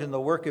life out in the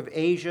work of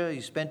Asia.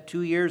 He spent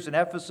 2 years in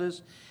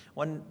Ephesus.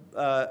 One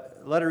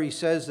letter he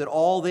says that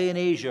all they in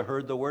Asia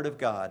heard the word of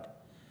God.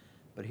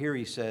 But here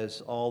he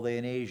says, all they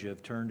in Asia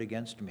have turned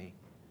against me.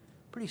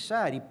 Pretty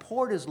sad. He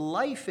poured his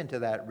life into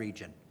that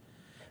region.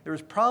 There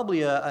was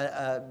probably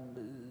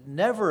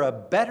never a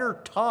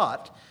better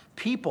taught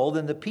people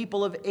than the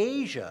people of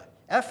Asia.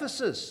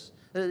 Ephesus,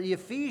 the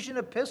Ephesian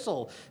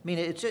epistle.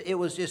 It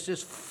was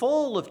just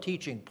full of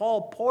teaching.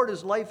 Paul poured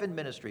his life in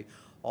ministry.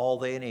 All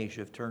they in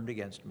Asia have turned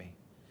against me.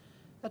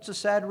 That's a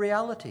sad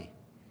reality.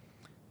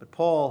 But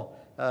Paul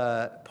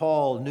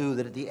knew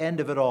that at the end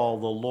of it all,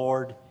 the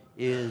Lord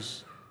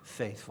is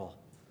faithful.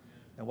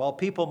 And while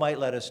people might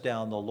let us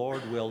down, the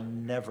Lord will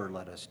never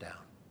let us down.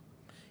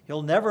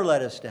 He'll never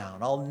let us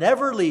down. I'll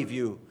never leave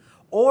you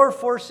or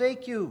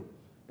forsake you.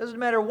 Doesn't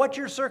matter what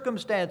your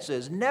circumstance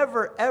is.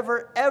 Never,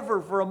 ever,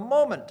 ever for a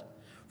moment,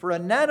 for a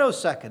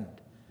nanosecond,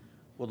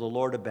 will the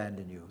Lord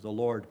abandon you. The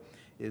Lord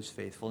is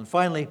faithful. And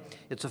finally,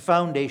 it's a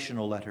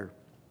foundational letter.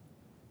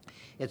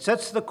 It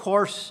sets the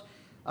course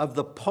of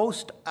the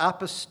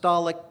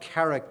post-apostolic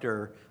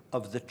character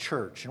of the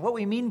church. And what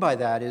we mean by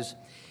that is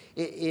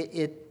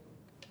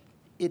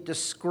it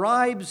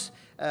describes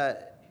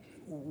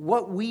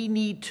what we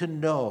need to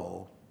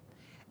know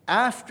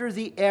after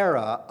the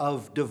era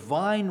of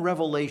divine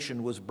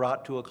revelation was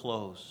brought to a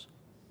close.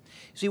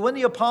 See, when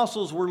the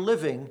apostles were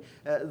living,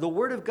 the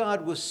Word of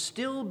God was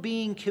still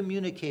being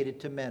communicated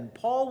to men.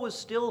 Paul was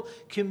still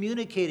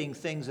communicating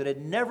things that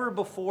had never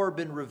before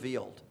been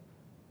revealed.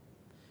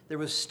 There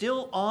was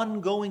still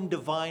ongoing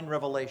divine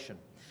revelation.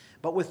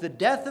 But with the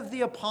death of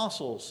the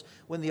apostles,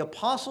 when the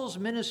apostles'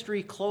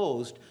 ministry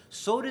closed,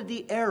 so did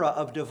the era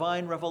of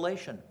divine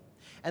revelation.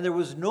 And there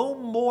was no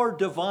more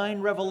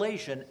divine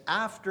revelation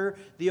after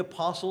the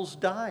apostles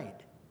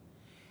died.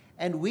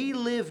 And we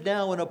live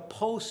now in a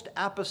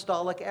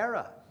post-apostolic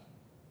era.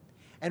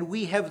 And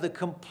we have the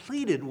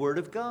completed Word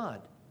of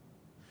God.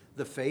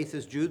 The faith,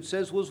 as Jude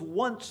says, was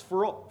once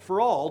for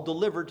all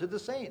delivered to the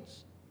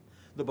saints.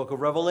 The book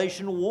of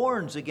Revelation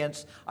warns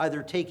against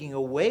either taking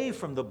away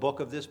from the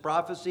book of this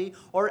prophecy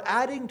or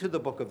adding to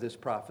the book of this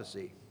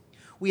prophecy.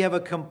 We have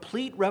a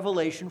complete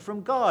revelation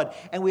from God,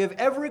 and we have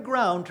every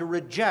ground to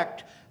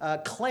reject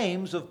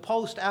claims of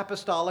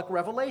post-apostolic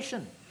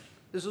revelation.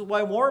 This is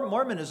why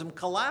Mormonism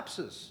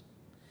collapses.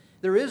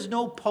 There is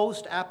no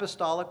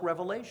post-apostolic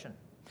revelation.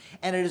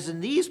 And it is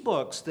in these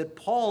books that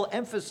Paul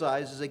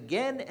emphasizes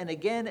again and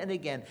again and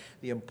again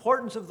the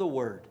importance of the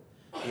Word,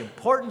 the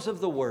importance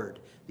of the Word,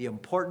 the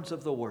importance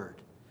of the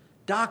Word.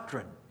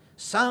 Doctrine,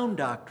 sound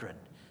doctrine,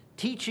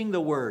 teaching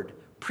the Word,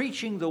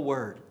 preaching the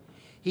Word.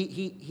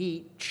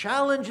 He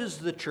challenges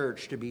the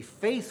church to be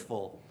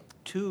faithful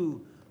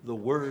to the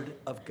Word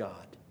of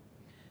God.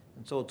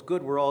 And so it's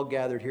good we're all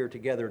gathered here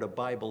together at a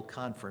Bible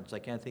conference. I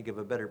can't think of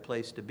a better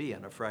place to be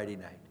on a Friday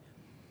night,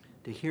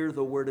 to hear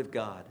the Word of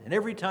God. And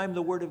every time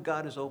the Word of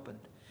God is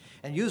opened,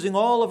 and using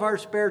all of our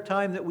spare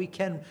time that we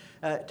can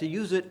to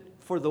use it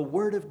for the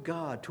Word of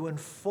God, to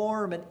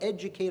inform and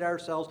educate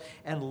ourselves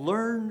and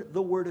learn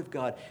the Word of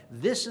God.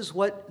 This is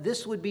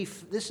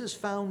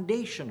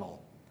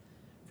foundational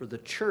for the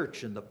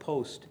church in the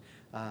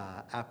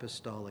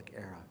post-apostolic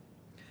era.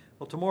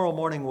 Well, tomorrow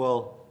morning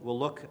we'll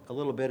look a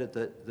little bit at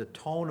the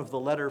tone of the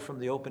letter from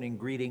the opening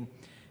greeting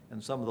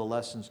and some of the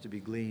lessons to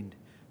be gleaned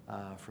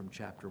from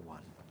chapter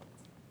 1.